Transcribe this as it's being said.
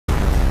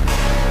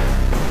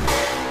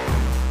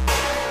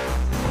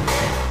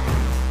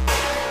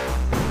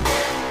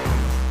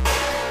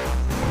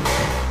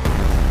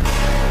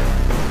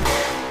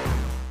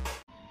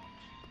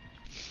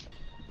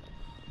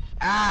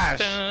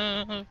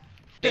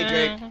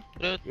Hey,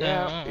 Jake.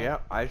 Yeah,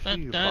 I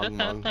see you, Bung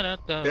Mung.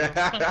 Kung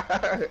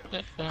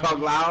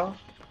Lao.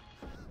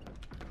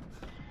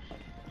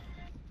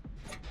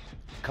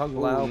 Kung Ooh,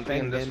 Lao, I'm thinking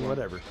Peng this Bin, one.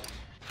 whatever.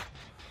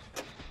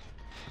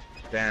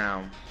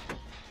 Damn.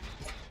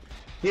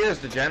 Here's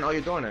the gen. Oh,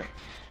 you're doing it.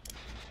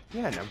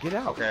 Yeah, now get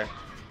out. Okay.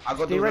 I'll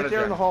go Stay do right another there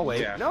gen. in the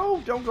hallway. Yeah.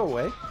 No, don't go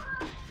away.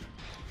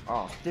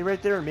 Oh. Stay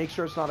right there and make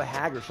sure it's not a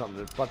hag or something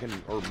that fucking,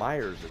 or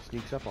Myers that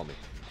sneaks up on me.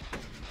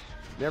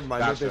 Never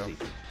mind, Gotcha. they're busy.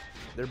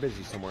 They're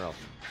busy somewhere else.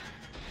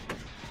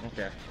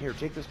 Okay. Here,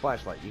 take this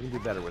flashlight. You can do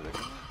better with it.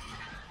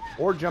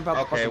 Or jump out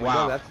the Okay, fucking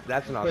wow. window.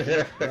 That's an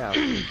option. Yeah.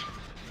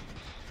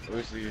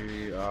 Where's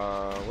the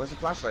where's the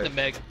flashlight? The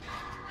Meg.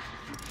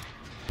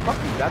 Fuck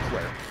you, that's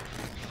where.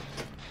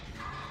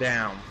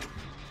 Damn.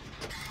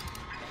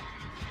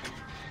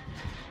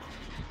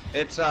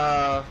 It's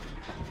oh,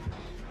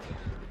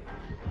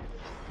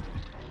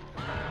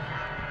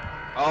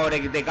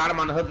 they got him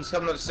on the hook. He's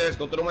coming up the stairs.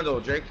 Go through the window,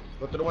 Drake.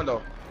 Go through the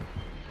window.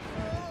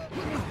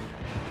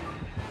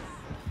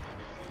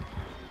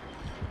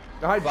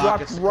 I Fuck,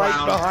 dropped it's the right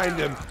clown. behind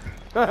him.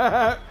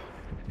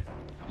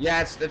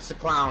 Yeah, it's the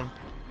clown.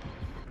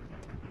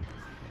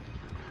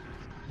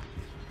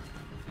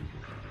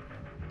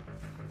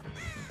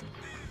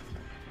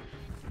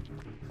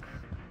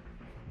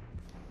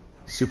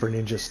 Super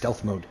Ninja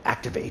Stealth Mode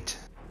activate.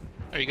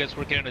 Are you guys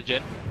working on a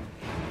gen?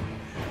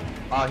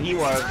 He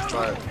was,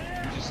 but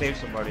he just saved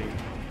somebody.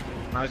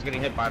 Now he's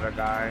getting hit by the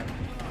guy.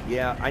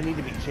 Yeah, I need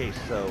to be chased,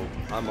 so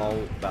I'm all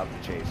about the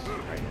chase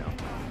right now.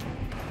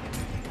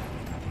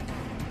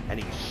 And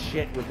he's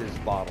shit with his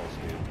bottles,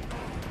 dude.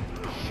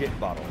 Shit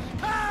bottles.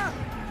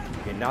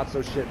 Okay, not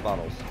so shit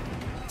bottles.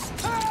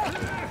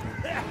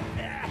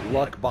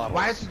 Luck bottles.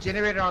 Why is the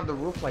generator on the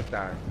roof like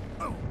that?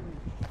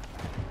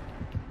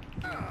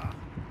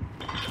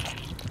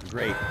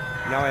 Great.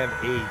 Now I have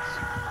AIDS.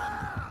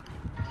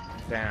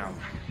 Damn.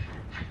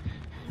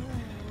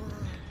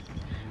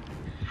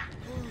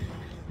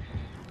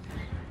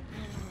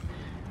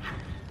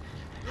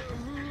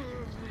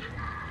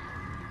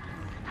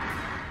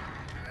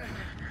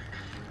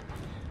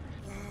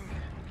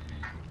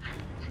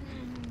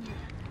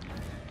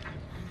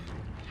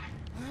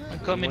 I'm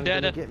coming, Anyone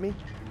gonna Dada. get me?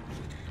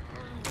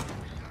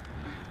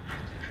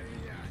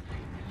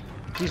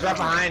 He's right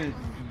behind you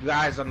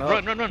guys on the hook.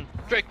 Run, run, run!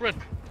 Drake, run!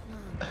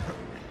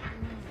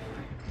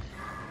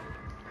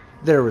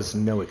 There was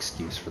no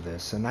excuse for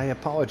this, and I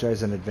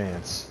apologize in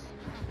advance.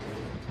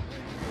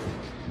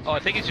 Oh, I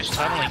think he's just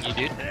tunneling you,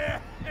 dude.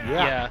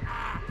 Yeah.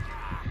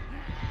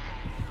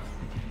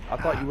 I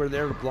thought you were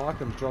there to block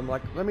him, so I'm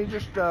like, let me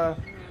just, Great.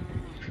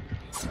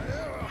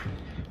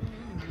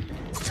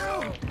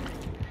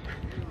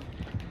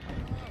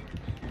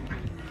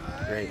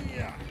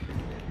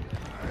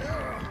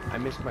 I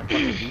missed my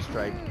fucking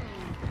D-strike.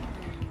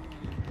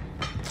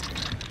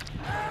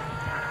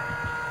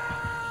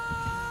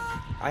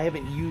 I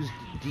haven't used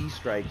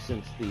D-strike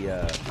since the,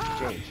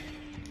 change.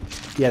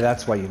 Yeah,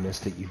 that's why you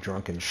missed it, you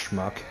drunken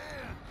schmuck.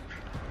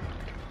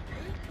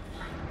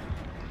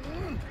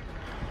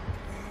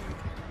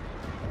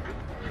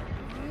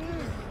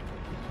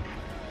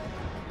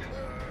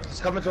 He's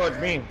coming towards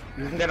me.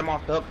 You can get him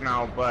off the hook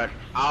now, but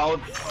I'll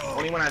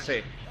only when I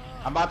say.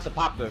 I'm about to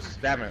pop this.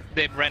 Damn it.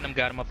 They random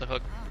got him off the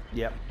hook.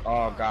 Yep.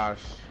 Oh gosh.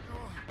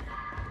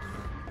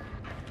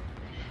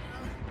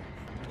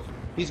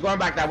 He's going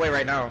back that way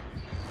right now.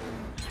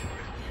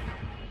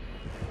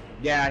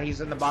 Yeah, he's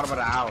in the bottom of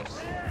the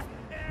house.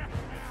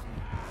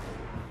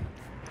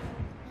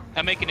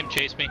 I'm making him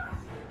chase me.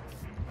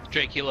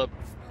 Drake, heal up.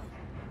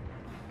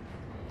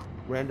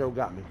 Rando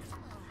got me.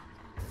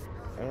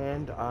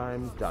 And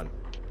I'm done.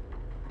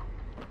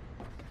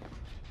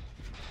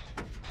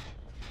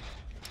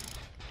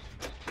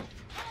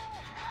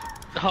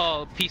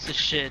 Oh, piece of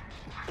shit.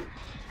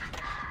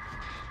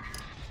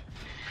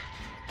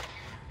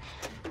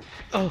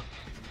 Oh.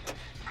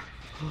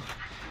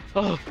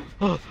 Oh,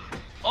 oh,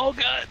 oh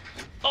god.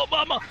 Oh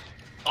mama.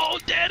 Oh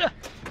Dada.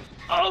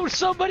 Oh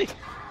somebody.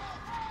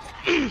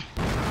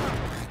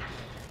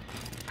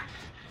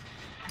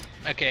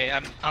 Okay,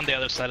 I'm on the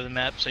other side of the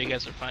map, so you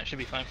guys are fine. Should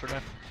be fine for now.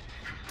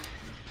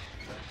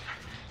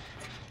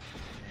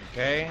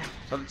 Okay.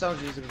 Sometimes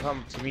he's gonna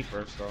come to me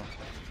first though.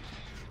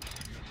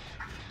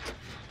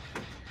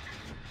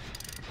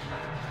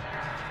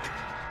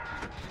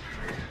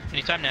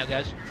 Anytime now,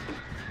 guys.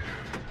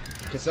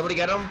 Can somebody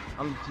get him?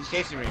 He's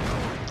chasing me.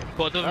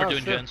 Both of them Oh, are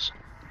doing sure. gens.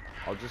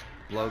 I'll just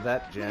blow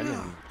that gen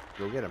and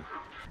go get him.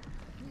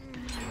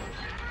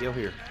 Heal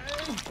here.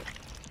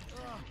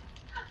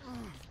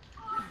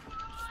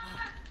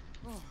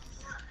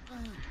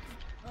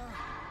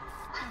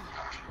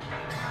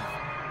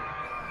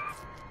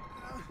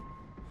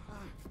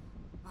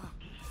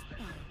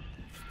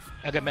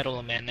 I got Metal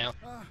on Man now.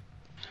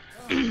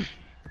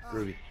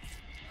 Groovy.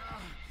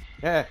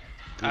 Yeah.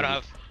 I don't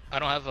have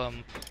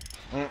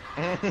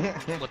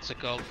what's it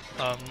called?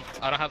 I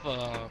don't have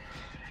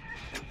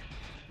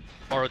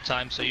borrowed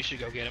time, so you should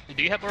go get him.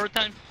 Do you have borrowed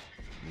time?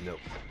 Nope.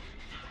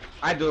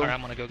 I do. Alright,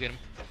 I'm gonna go get him.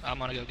 I'm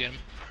gonna go get him.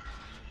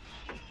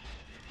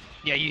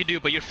 Yeah, you do,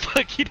 but you're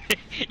fucking.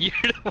 You're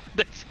the one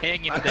that's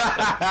hanging there.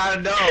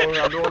 No,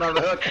 I'm the one on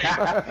the hook.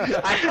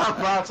 I come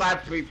from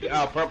outside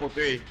purple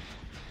 3.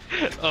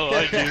 Oh,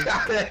 I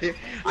do.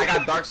 I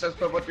got Dark Sense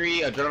purple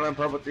 3, Adrenaline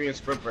purple 3, and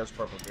Sprint Burst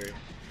purple 3.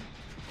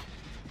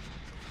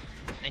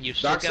 And you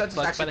still Dark got Sense is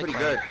fucked by actually the pretty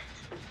clown.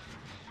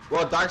 good.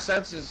 Well, Dark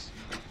Sense is...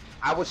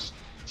 I was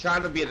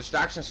trying to be a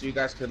distraction so you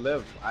guys could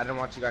live. I didn't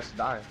want you guys to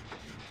die.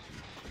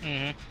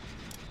 Mhm.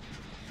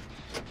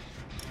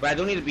 But I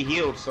do need to be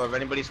healed, so if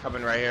anybody's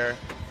coming right here...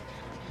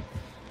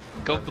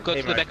 Go to the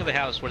right. back of the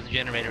house where the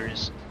generator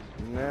is.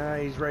 Nah,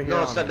 he's right here.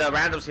 No, on so me. the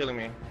random's healing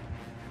me.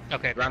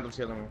 Okay. Random's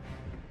healing me.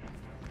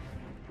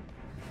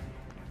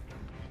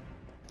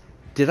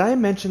 Did I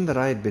mention that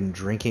I had been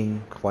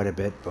drinking quite a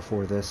bit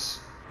before this?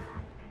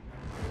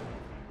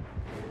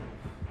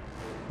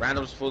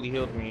 Random's fully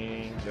healed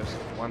me. Just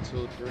 1,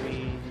 2,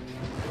 3.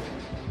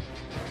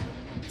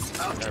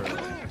 There we go.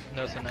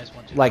 That was a nice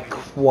one too. Like,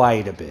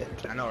 quite a bit.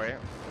 I know, right?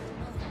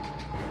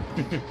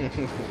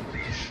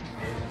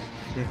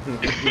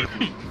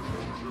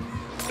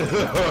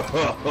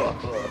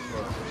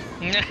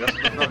 That's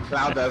what the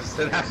cloud does.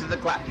 That's the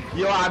cloud.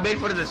 Yo, I made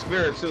fun of the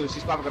spirit too.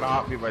 She's probably gonna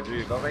haunt me in my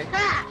dreams. I was like,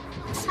 ah,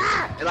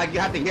 ah. And like you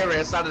have to hear it.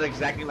 It sounded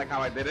exactly like how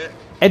I did it.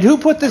 And who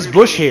put this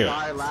bush here?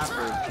 Die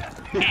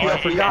laughing. Oh,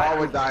 I forgot. I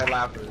would die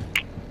laughing.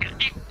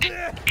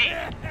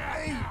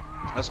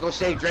 Let's go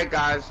save Drake,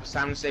 guys. It's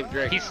time to save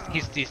Drake. He's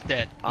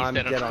dead. He's I'm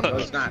dead. dead on No,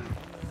 those. he's not.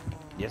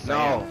 Yes, I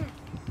No, am.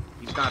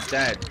 he's not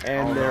dead.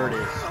 And Oh, there no.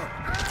 it is.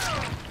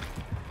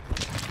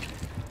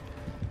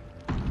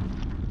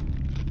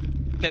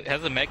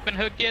 Has the mech been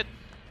hooked yet?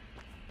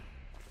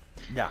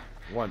 Yeah,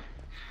 one.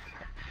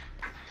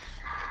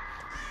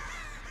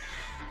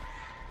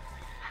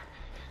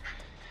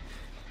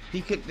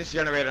 He kicked this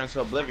generator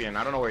into oblivion.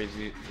 I don't know where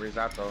he's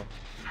at though.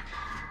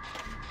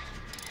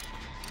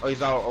 Oh,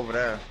 he's all over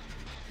there,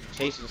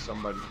 chasing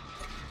somebody.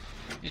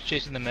 He's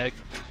chasing the mech.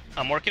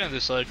 I'm working on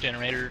this other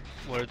generator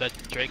where that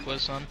Drake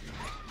was on.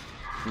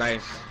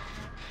 Nice.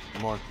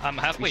 Come on. I'm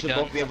We halfway should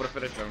done. both be able to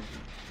finish him.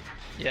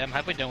 Yeah, I'm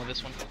halfway done with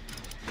this one.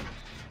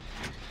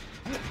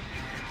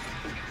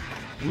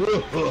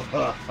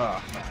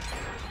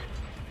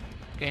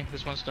 Okay,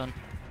 this one's done.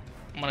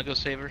 I'm gonna go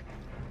save her.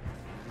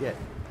 Yeah.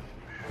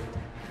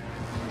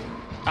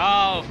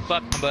 Oh,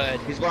 fuck, bud.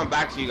 He's going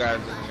back to you guys,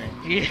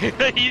 isn't he?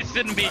 Yeah, he's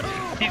in me.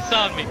 He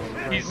saw me.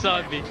 He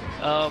saw me.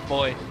 Oh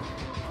boy.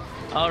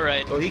 All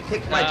right, So he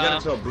kicked my gen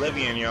into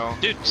oblivion, yo.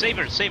 dude. Save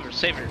her. Save her.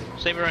 Save her.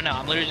 Save her right now.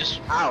 I'm literally just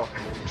Ow.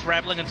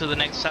 traveling into the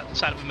next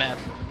side of the map.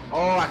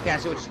 Oh, I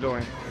can't see what you're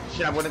doing.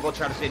 Shit, I wouldn't go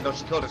try to save. No,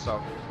 she killed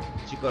herself.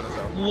 She killed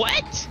herself.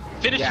 What?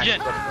 Finish Yeah, the she gen.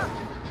 killed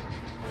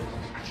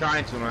herself.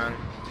 Trying to, man.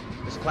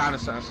 This clown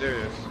is something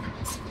serious.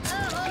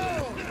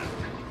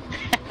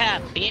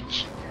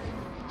 Bitch.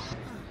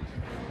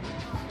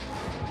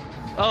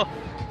 Oh.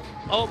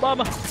 Oh,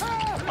 mama.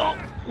 Oh,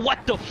 what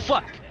the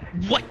fuck?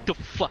 What the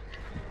fuck?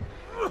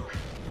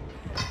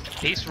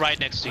 He's right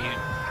next to you.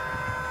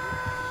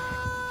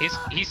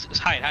 He's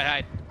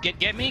hide.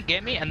 Get me,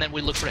 and then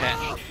we look for the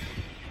hatch.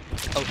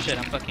 Oh shit,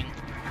 I'm fucking.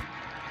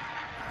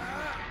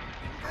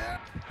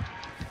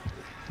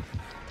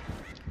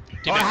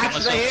 Dude, Oh, I killed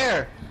hatches are myself.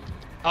 here.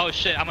 Oh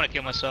shit, I'm gonna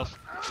kill myself.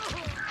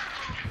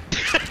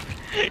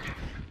 Dude,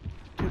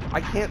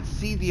 I can't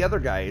see the other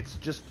guy. It's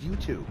just you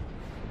two.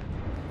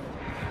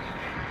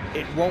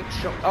 It won't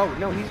show. Oh,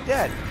 no, he's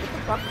dead.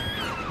 What the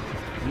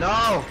fuck?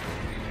 No.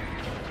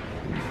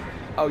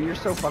 Oh, you're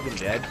so fucking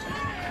dead.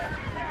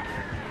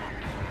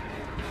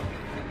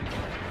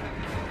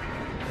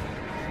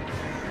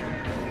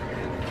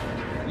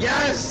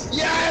 Yes.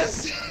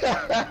 Yes.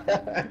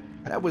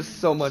 That was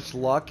so much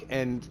luck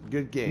and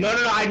good game. No,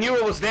 I knew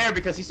it was there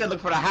because he said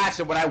look for the hatch,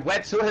 and when I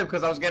went to him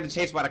because I was getting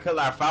chased by the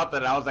killer, I felt that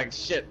and I was like,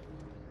 shit.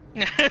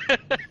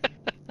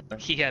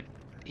 he had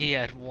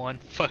one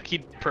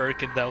fucking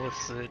perk and that was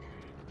it.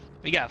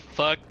 We got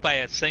fucked by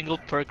a single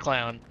perk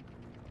clown.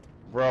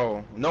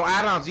 Bro, no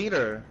add-ons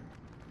either.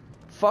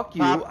 Fuck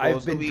you, Pop I've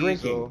goes been the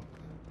drinking. weasel.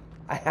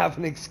 I have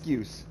an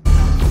excuse.